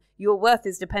on them. Your worth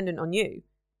is dependent on you,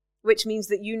 which means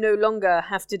that you no longer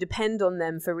have to depend on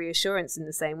them for reassurance in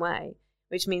the same way,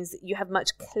 which means that you have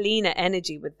much cleaner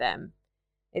energy with them.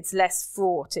 It's less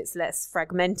fraught, it's less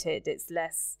fragmented, it's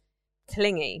less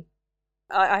clingy.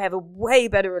 I have a way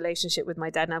better relationship with my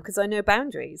dad now because I know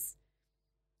boundaries.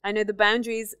 I know the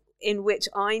boundaries in which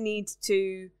I need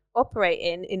to operate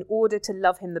in order to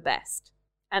love him the best.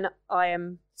 And I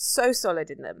am so solid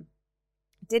in them.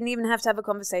 Didn't even have to have a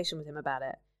conversation with him about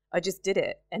it. I just did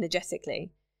it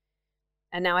energetically.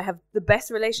 And now I have the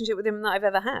best relationship with him that I've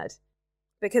ever had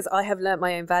because I have learnt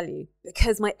my own value.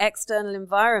 Because my external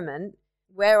environment,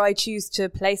 where I choose to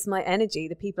place my energy,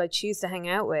 the people I choose to hang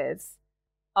out with,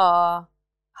 are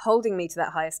holding me to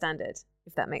that higher standard,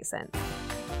 if that makes sense.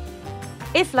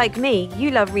 If, like me, you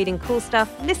love reading cool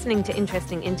stuff, listening to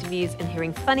interesting interviews and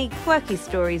hearing funny, quirky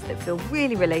stories that feel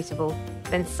really relatable,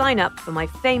 then sign up for my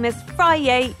famous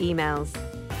Friday emails.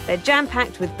 They're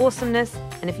jam-packed with awesomeness,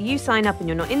 and if you sign up and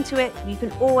you're not into it, you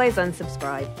can always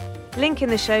unsubscribe. Link in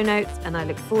the show notes, and I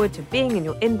look forward to being in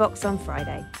your inbox on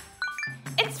Friday.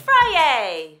 It's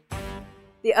Friday!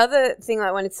 The other thing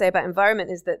I wanted to say about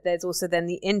environment is that there's also then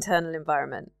the internal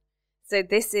environment. So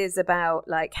this is about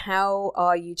like, how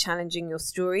are you challenging your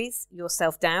stories, your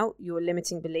self-doubt, your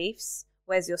limiting beliefs?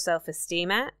 Where's your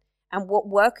self-esteem at? And what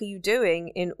work are you doing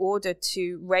in order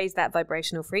to raise that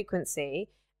vibrational frequency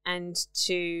and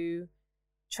to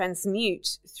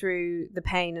transmute through the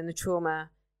pain and the trauma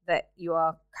that you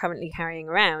are currently carrying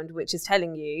around, which is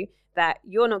telling you that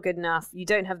you're not good enough, you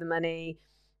don't have the money,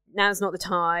 now's not the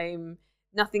time,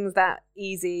 nothing's that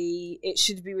easy, it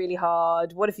should be really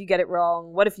hard, what if you get it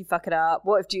wrong, what if you fuck it up,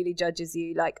 what if Julie judges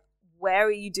you? Like, where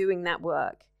are you doing that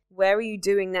work? Where are you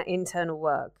doing that internal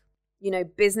work? You know,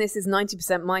 business is 90%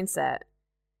 mindset.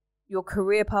 Your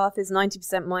career path is 90%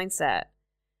 mindset.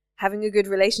 Having a good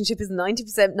relationship is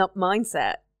 90% not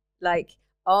mindset. Like,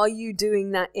 are you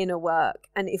doing that inner work?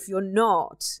 And if you're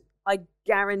not, I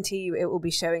guarantee you it will be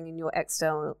showing in your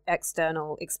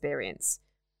external experience.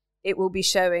 It will be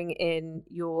showing in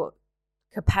your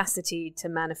capacity to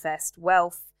manifest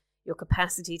wealth, your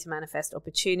capacity to manifest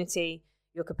opportunity,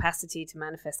 your capacity to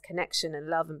manifest connection and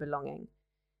love and belonging.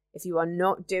 If you are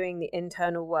not doing the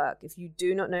internal work, if you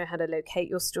do not know how to locate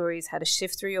your stories, how to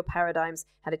shift through your paradigms,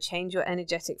 how to change your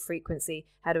energetic frequency,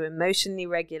 how to emotionally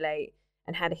regulate,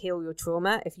 and how to heal your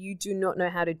trauma, if you do not know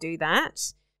how to do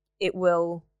that, it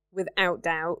will, without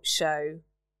doubt, show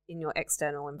in your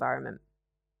external environment.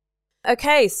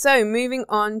 Okay, so moving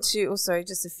on to,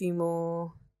 just a few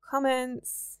more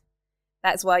comments.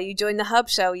 That's why you join the hub,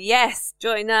 Shell. Yes,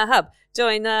 join the hub.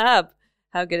 Join the hub.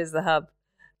 How good is the hub?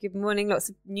 Good morning. Lots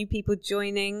of new people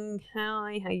joining.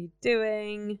 Hi, how you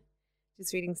doing?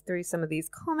 Just reading through some of these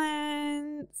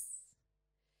comments.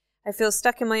 I feel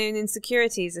stuck in my own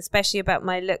insecurities, especially about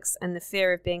my looks and the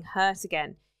fear of being hurt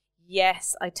again.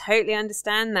 Yes, I totally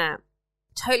understand that.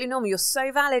 Totally normal. You're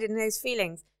so valid in those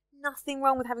feelings. Nothing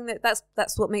wrong with having that.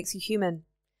 That's what makes you human.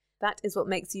 That is what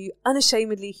makes you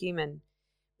unashamedly human.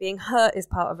 Being hurt is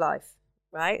part of life,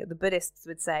 right? The Buddhists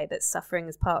would say that suffering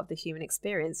is part of the human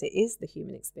experience. It is the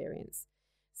human experience.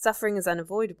 Suffering is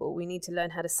unavoidable. We need to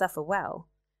learn how to suffer well.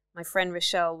 My friend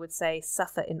Rochelle would say,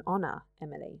 suffer in honor,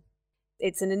 Emily.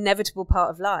 It's an inevitable part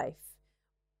of life.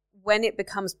 When it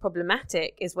becomes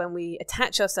problematic is when we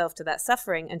attach ourselves to that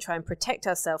suffering and try and protect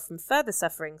ourselves from further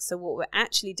suffering. So what we're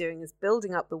actually doing is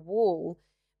building up the wall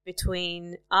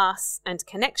between us and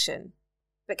connection.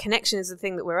 But connection is the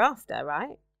thing that we're after,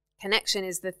 right? Connection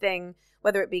is the thing,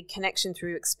 whether it be connection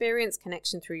through experience,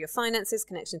 connection through your finances,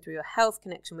 connection through your health,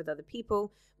 connection with other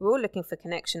people. We're all looking for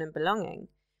connection and belonging.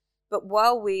 But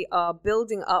while we are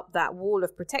building up that wall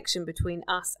of protection between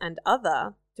us and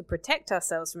other to protect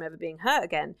ourselves from ever being hurt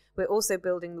again, we're also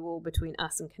building the wall between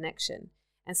us and connection.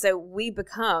 And so we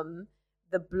become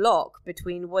the block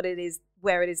between what it is,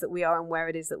 where it is that we are and where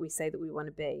it is that we say that we want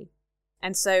to be.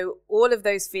 And so all of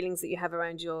those feelings that you have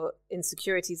around your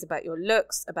insecurities about your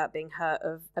looks, about being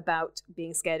about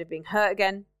being scared of being hurt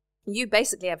again, you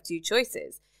basically have two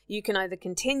choices. You can either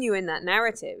continue in that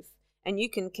narrative and you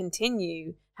can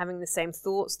continue having the same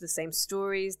thoughts, the same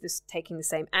stories, taking the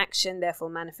same action, therefore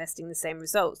manifesting the same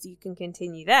results. You can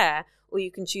continue there, or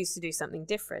you can choose to do something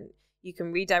different. You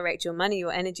can redirect your money,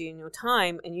 your energy, and your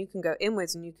time, and you can go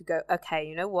inwards and you could go, okay,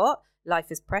 you know what? Life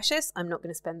is precious. I'm not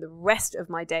going to spend the rest of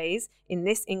my days in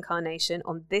this incarnation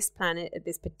on this planet at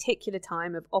this particular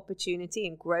time of opportunity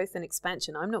and growth and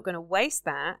expansion. I'm not going to waste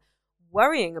that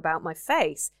worrying about my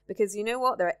face, because you know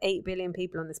what? There are 8 billion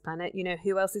people on this planet. You know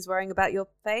who else is worrying about your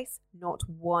face? Not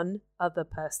one other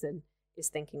person is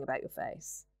thinking about your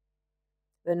face.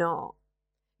 They're not.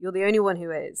 You're the only one who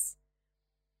is.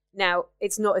 Now,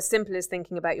 it's not as simple as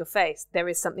thinking about your face. There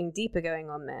is something deeper going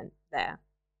on there.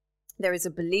 There is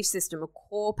a belief system, a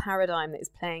core paradigm that is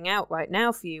playing out right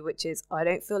now for you, which is, I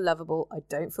don't feel lovable, I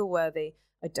don't feel worthy,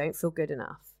 I don't feel good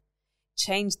enough.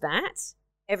 Change that,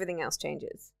 everything else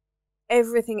changes.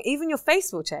 Everything, even your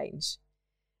face will change.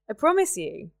 I promise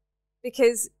you,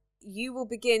 because you will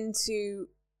begin to,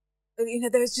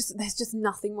 there's just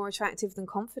nothing more attractive than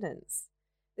confidence.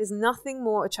 There's nothing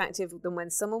more attractive than when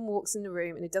someone walks in the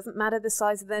room and it doesn't matter the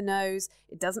size of their nose,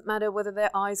 it doesn't matter whether their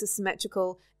eyes are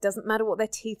symmetrical, it doesn't matter what their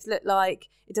teeth look like,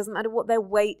 it doesn't matter what their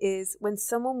weight is. When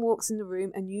someone walks in the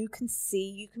room and you can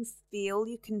see, you can feel,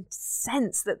 you can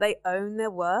sense that they own their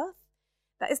worth,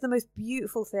 that is the most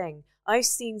beautiful thing. I've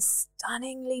seen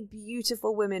stunningly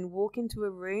beautiful women walk into a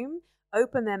room,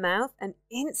 open their mouth, and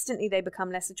instantly they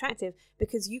become less attractive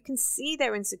because you can see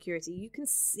their insecurity. You can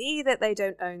see that they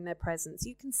don't own their presence.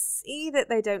 You can see that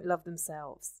they don't love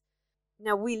themselves.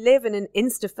 Now, we live in an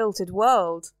insta-filtered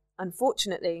world,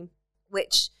 unfortunately,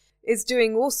 which is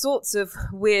doing all sorts of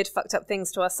weird, fucked up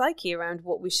things to our psyche around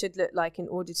what we should look like in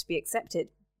order to be accepted.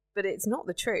 But it's not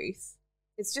the truth.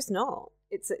 It's just not.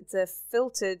 It's a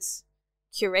filtered,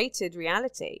 curated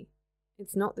reality.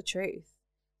 It's not the truth.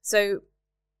 So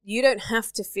you don't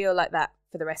have to feel like that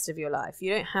for the rest of your life.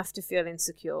 You don't have to feel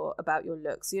insecure about your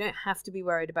looks. You don't have to be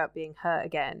worried about being hurt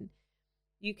again.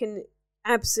 You can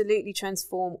absolutely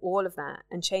transform all of that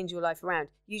and change your life around.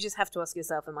 You just have to ask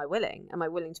yourself, am I willing? Am I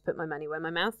willing to put my money where my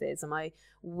mouth is? Am I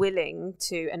willing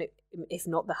to, and if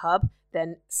not the hub,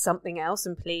 then something else?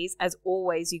 And please, as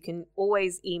always, you can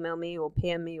always email me or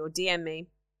PM me or DM me.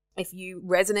 If you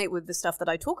resonate with the stuff that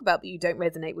I talk about, but you don't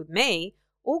resonate with me,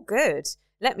 all good.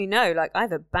 Let me know. Like, I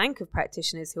have a bank of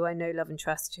practitioners who I know, love and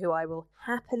trust, who I will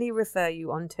happily refer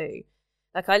you on to.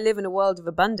 Like, I live in a world of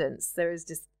abundance. There is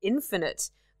just infinite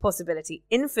possibility,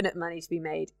 infinite money to be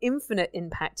made, infinite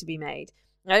impact to be made.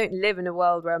 I don't live in a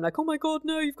world where I'm like, oh my God,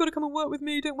 no, you've got to come and work with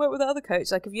me. Don't work with that other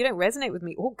coach. Like, if you don't resonate with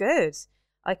me, all good.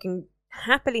 I can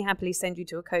happily send you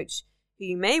to a coach who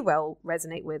you may well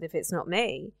resonate with if it's not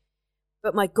me.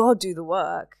 But my God, do the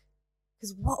work.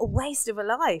 Because what a waste of a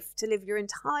life to live your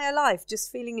entire life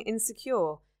just feeling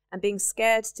insecure and being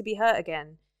scared to be hurt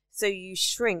again. So you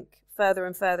shrink further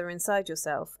and further inside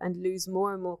yourself and lose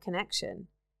more and more connection.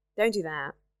 Don't do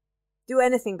that. Do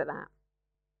anything but that.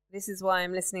 This is why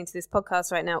I'm listening to this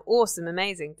podcast right now. Awesome,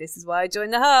 amazing. This is why I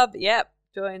joined the hub. Yep,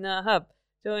 join the hub.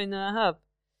 Join the hub.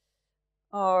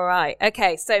 All right.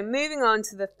 Okay, so moving on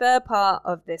to the third part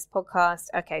of this podcast.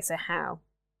 Okay, so how?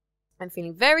 I'm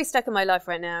feeling very stuck in my life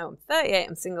right now. I'm 38,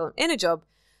 I'm single, I'm in a job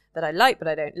that I like but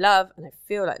I don't love, and I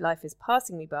feel like life is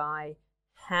passing me by.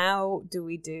 How do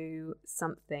we do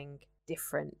something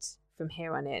different from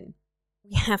here on in?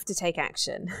 We have to take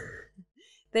action.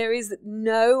 There is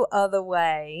no other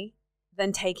way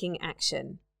than taking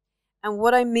action. And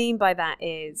what I mean by that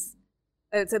is,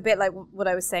 it's a bit like what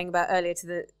I was saying about earlier to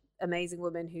the amazing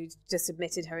woman who just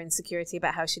admitted her insecurity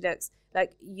about how she looks.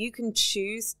 Like, you can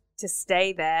choose to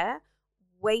stay there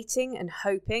waiting and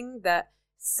hoping that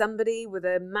somebody with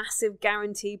a massive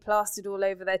guarantee plastered all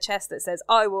over their chest that says,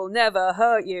 I will never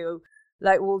hurt you,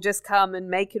 like, will just come and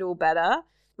make it all better,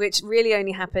 which really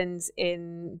only happens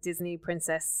in Disney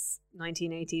princess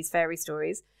 1980s fairy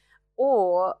stories.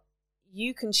 Or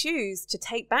you can choose to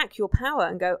take back your power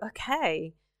and go,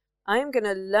 okay, I am going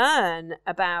to learn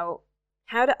about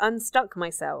how to unstuck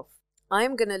myself. I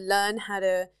am going to learn how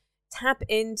to tap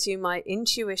into my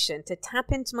intuition, to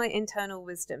tap into my internal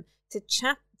wisdom, to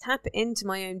tap into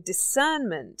my own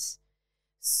discernment,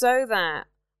 so that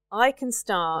I can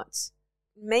start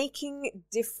making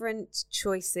different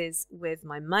choices with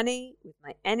my money, with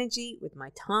my energy, with my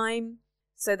time,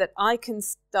 so that I can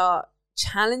start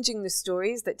challenging the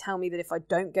stories that tell me that if I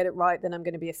don't get it right, then I'm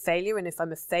going to be a failure. And if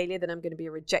I'm a failure, then I'm going to be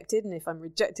rejected. And if I'm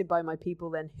rejected by my people,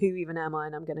 then who even am I?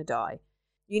 And I'm going to die.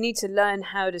 You need to learn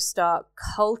how to start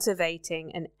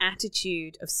cultivating an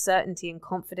attitude of certainty and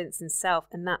confidence in self.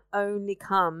 And that only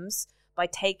comes by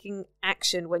taking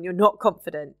action when you're not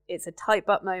confident. It's a type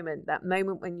up moment, that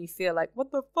moment when you feel like,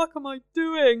 what the fuck am I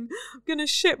doing? I'm going to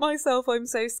shit myself. I'm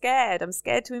so scared. I'm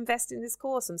scared to invest in this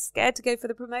course. I'm scared to go for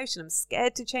the promotion. I'm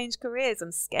scared to change careers.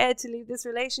 I'm scared to leave this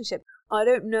relationship. I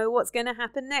don't know what's going to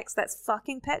happen next. That's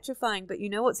fucking petrifying. But you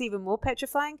know what's even more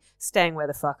petrifying? Staying where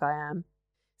the fuck I am.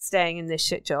 Staying in this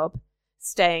shit job.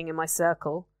 Staying in my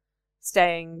circle.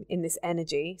 Staying in this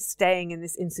energy, staying in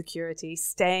this insecurity,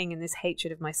 staying in this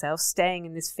hatred of myself, staying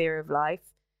in this fear of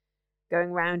life, going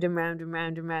round and round and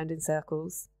round and round in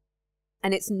circles.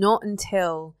 And it's not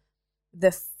until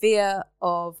the fear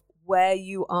of where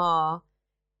you are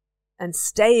and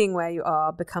staying where you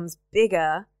are becomes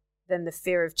bigger than the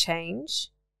fear of change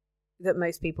that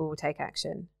most people will take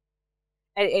action.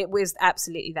 And it was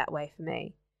absolutely that way for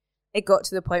me. It got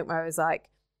to the point where I was like,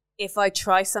 if I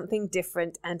try something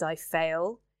different and I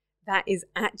fail, that is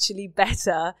actually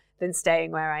better than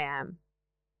staying where I am.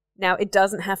 Now, it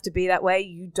doesn't have to be that way.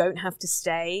 You don't have to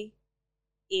stay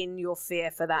in your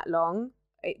fear for that long.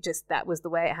 That was the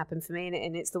way it happened for me,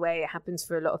 and it's the way it happens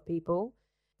for a lot of people.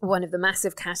 One of the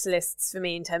massive catalysts for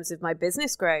me in terms of my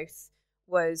business growth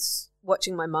was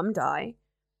watching my mum die.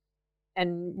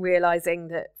 And realizing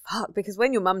that, fuck, because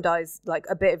when your mum dies, like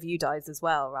a bit of you dies as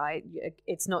well, right?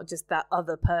 It's not just that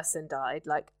other person died.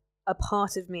 Like a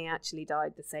part of me actually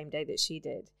died the same day that she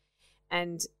did.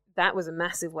 And that was a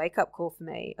massive wake up call for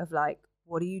me of like,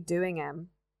 what are you doing, Em?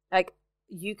 Like,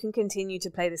 you can continue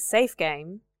to play the safe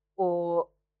game, or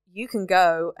you can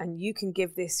go and you can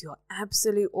give this your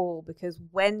absolute all, because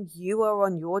when you are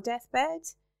on your deathbed,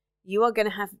 you are going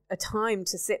to have a time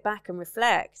to sit back and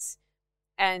reflect.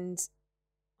 And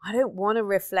I don't want to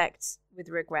reflect with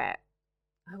regret.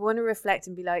 I want to reflect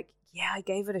and be like, yeah, I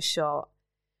gave it a shot.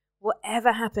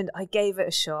 Whatever happened, I gave it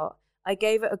a shot. I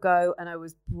gave it a go, and I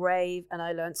was brave, and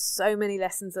I learned so many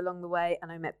lessons along the way,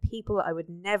 and I met people that I would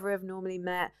never have normally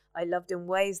met. I loved in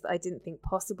ways that I didn't think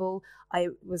possible. I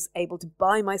was able to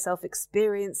buy myself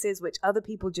experiences which other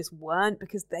people just weren't,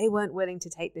 because they weren't willing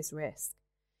to take this risk.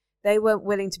 They weren't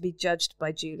willing to be judged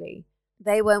by Julie.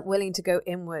 They weren't willing to go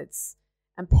inwards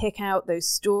and pick out those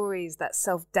stories, that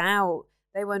self-doubt.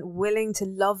 They weren't willing to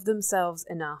love themselves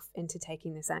enough into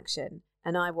taking this action.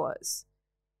 And I was.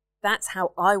 That's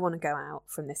how I want to go out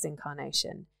from this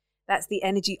incarnation. That's the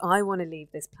energy I want to leave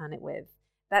this planet with.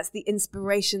 That's the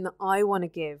inspiration that I want to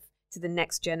give to the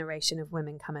next generation of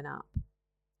women coming up.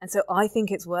 And so I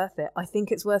think it's worth it. I think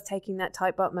it's worth taking that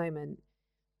type up moment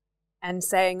and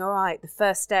saying, all right, the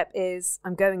first step is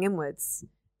I'm going inwards.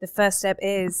 The first step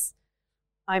is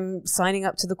I'm signing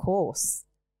up to the course.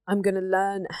 I'm going to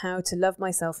learn how to love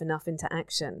myself enough into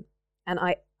action. And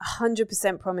I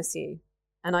 100% promise you,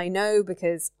 and I know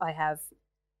because I have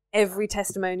every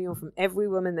testimonial from every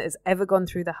woman that has ever gone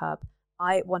through the hub,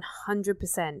 I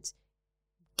 100%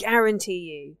 guarantee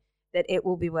you that it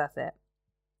will be worth it.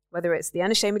 Whether it's the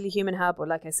Unashamedly Human Hub, or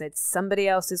like I said, somebody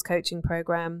else's coaching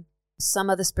program, some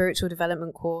other spiritual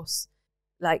development course,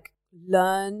 like,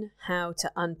 learn how to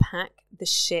unpack the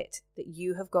shit that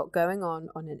you have got going on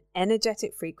an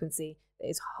energetic frequency that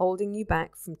is holding you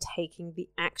back from taking the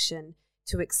action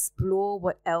to explore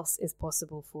what else is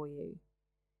possible for you.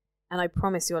 And I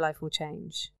promise your life will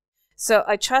change. So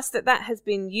I trust that that has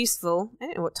been useful. I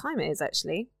don't know what time it is,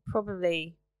 actually.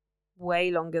 Probably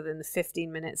way longer than the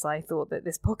 15 minutes I thought that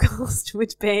this podcast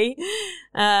would be.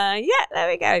 Yeah, there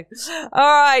we go.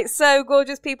 All right, so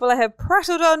gorgeous people, I have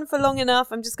prattled on for long enough.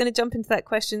 I'm just going to jump into that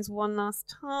questions one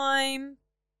last time.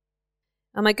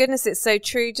 Oh my goodness, it's so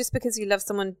true. Just because you love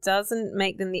someone doesn't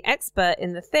make them the expert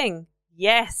in the thing.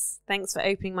 Yes, thanks for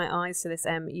opening my eyes to this,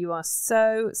 Em. You are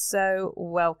so, so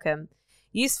welcome.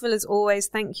 Useful as always.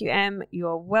 Thank you, Em. You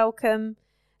are welcome.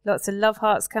 Lots of love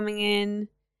hearts coming in.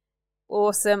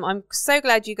 Awesome. I'm so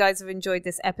glad you guys have enjoyed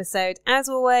this episode. As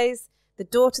always, the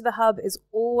door to the hub is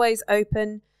always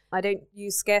open. I don't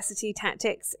use scarcity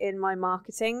tactics in my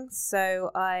marketing,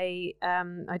 so I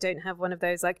don't have one of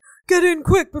those like, get in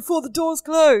quick before the doors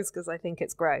close, because I think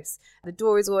it's gross. The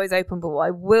door is always open, but what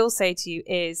I will say to you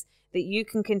is that you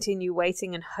can continue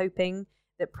waiting and hoping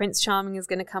that Prince Charming is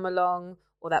going to come along,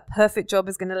 or that perfect job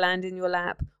is going to land in your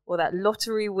lap, or that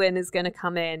lottery win is going to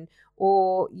come in,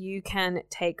 or you can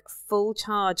take full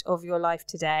charge of your life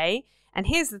today. And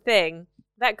here's the thing,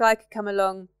 that guy could come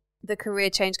along, the career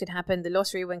change could happen, the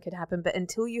lottery win could happen, but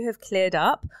until you have cleared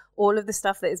up all of the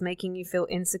stuff that is making you feel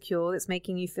insecure, that's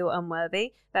making you feel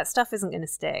unworthy, that stuff isn't going to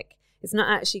stick. It's not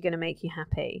actually going to make you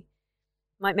happy.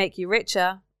 It might make you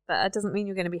richer, but that doesn't mean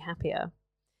you're going to be happier.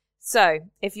 So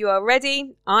if you are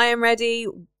ready, I am ready.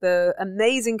 The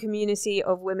amazing community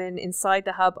of women inside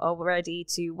the Hub are ready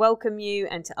to welcome you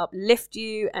and to uplift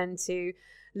you and to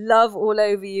love all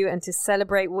over you and to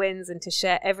celebrate wins and to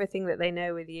share everything that they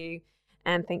know with you.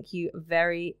 And thank you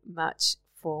very much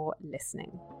for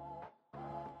listening.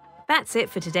 That's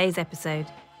it for today's episode.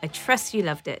 I trust you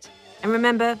loved it. And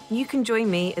remember, you can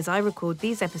join me as I record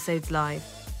these episodes live.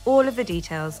 All of the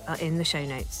details are in the show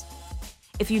notes.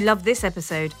 If you love this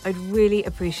episode, I'd really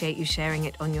appreciate you sharing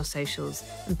it on your socials,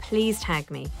 and please tag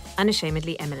me,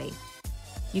 Unashamedly Emily.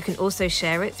 You can also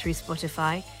share it through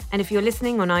Spotify, and if you're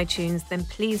listening on iTunes, then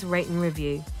please rate and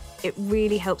review. It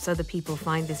really helps other people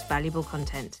find this valuable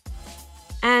content.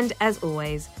 And as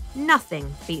always,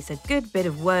 nothing beats a good bit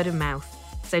of word of mouth,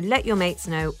 so let your mates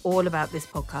know all about this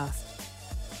podcast.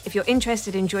 If you're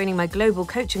interested in joining my global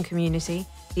coaching community,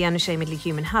 the Unashamedly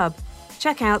Human Hub,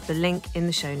 check out the link in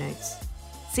the show notes.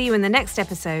 See you in the next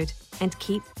episode, and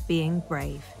keep being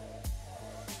brave.